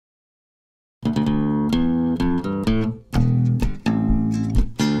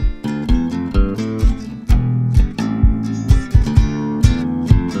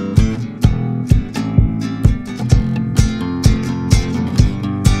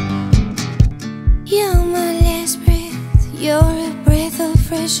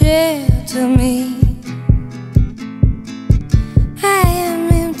shelter me. I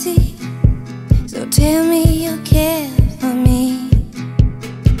am empty, so tell me you care for me.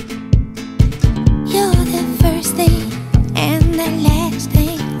 You're the first thing and the last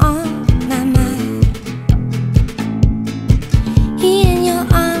thing on my mind. In your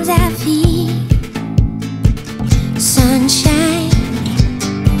arms I feel sunshine.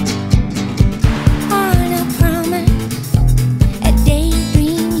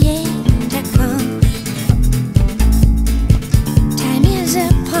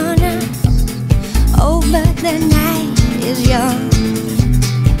 The night is young.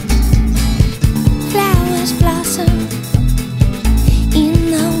 Flowers blossom in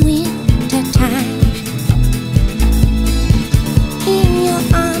the winter time. In your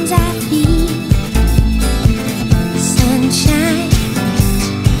arms I feel sunshine.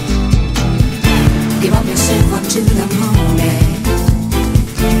 Give up yourself unto the moment.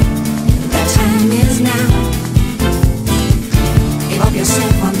 The time is now. Give up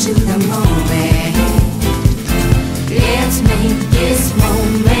yourself unto the moment. Let's make this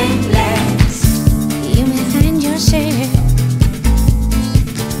moment last. You may find yourself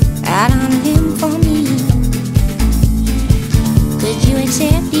out on him for me. Could you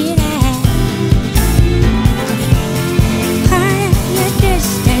accept it as part of your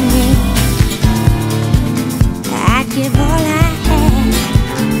destiny? I'd give all I have,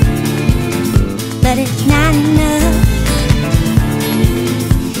 but it's not enough,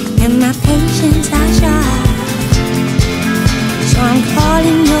 and my patience are short. So I'm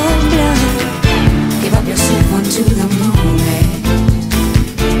calling your bluff. Give up yourself unto the moment.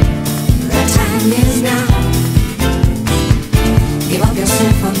 The time is now. Give up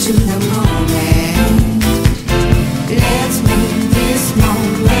yourself unto the moment. Let's make this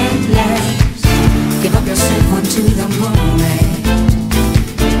moment last. Give up yourself unto the moment.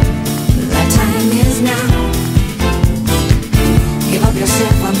 The time is now. Give up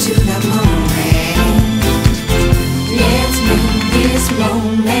yourself unto the moment. Let's make this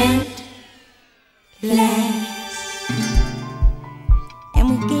moment last. And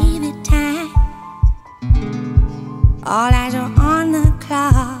we gave it time. All eyes are on the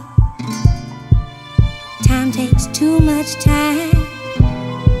clock. Time takes too much time.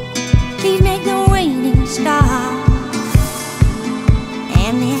 Please make the waiting stop.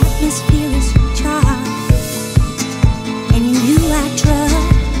 And the atmosphere is charged, and in you I trust,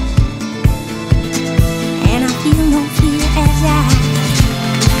 and I feel no fear as I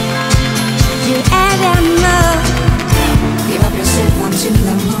do as I must. Give up yourself unto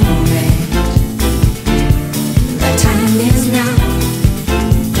the moment. The time is now.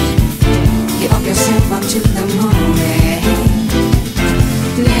 Give up yourself unto the moment.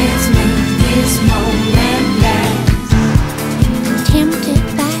 Let's make this moment last. Tempted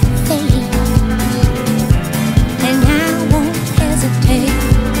by fate, and I won't hesitate.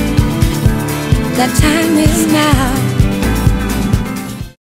 The time is now.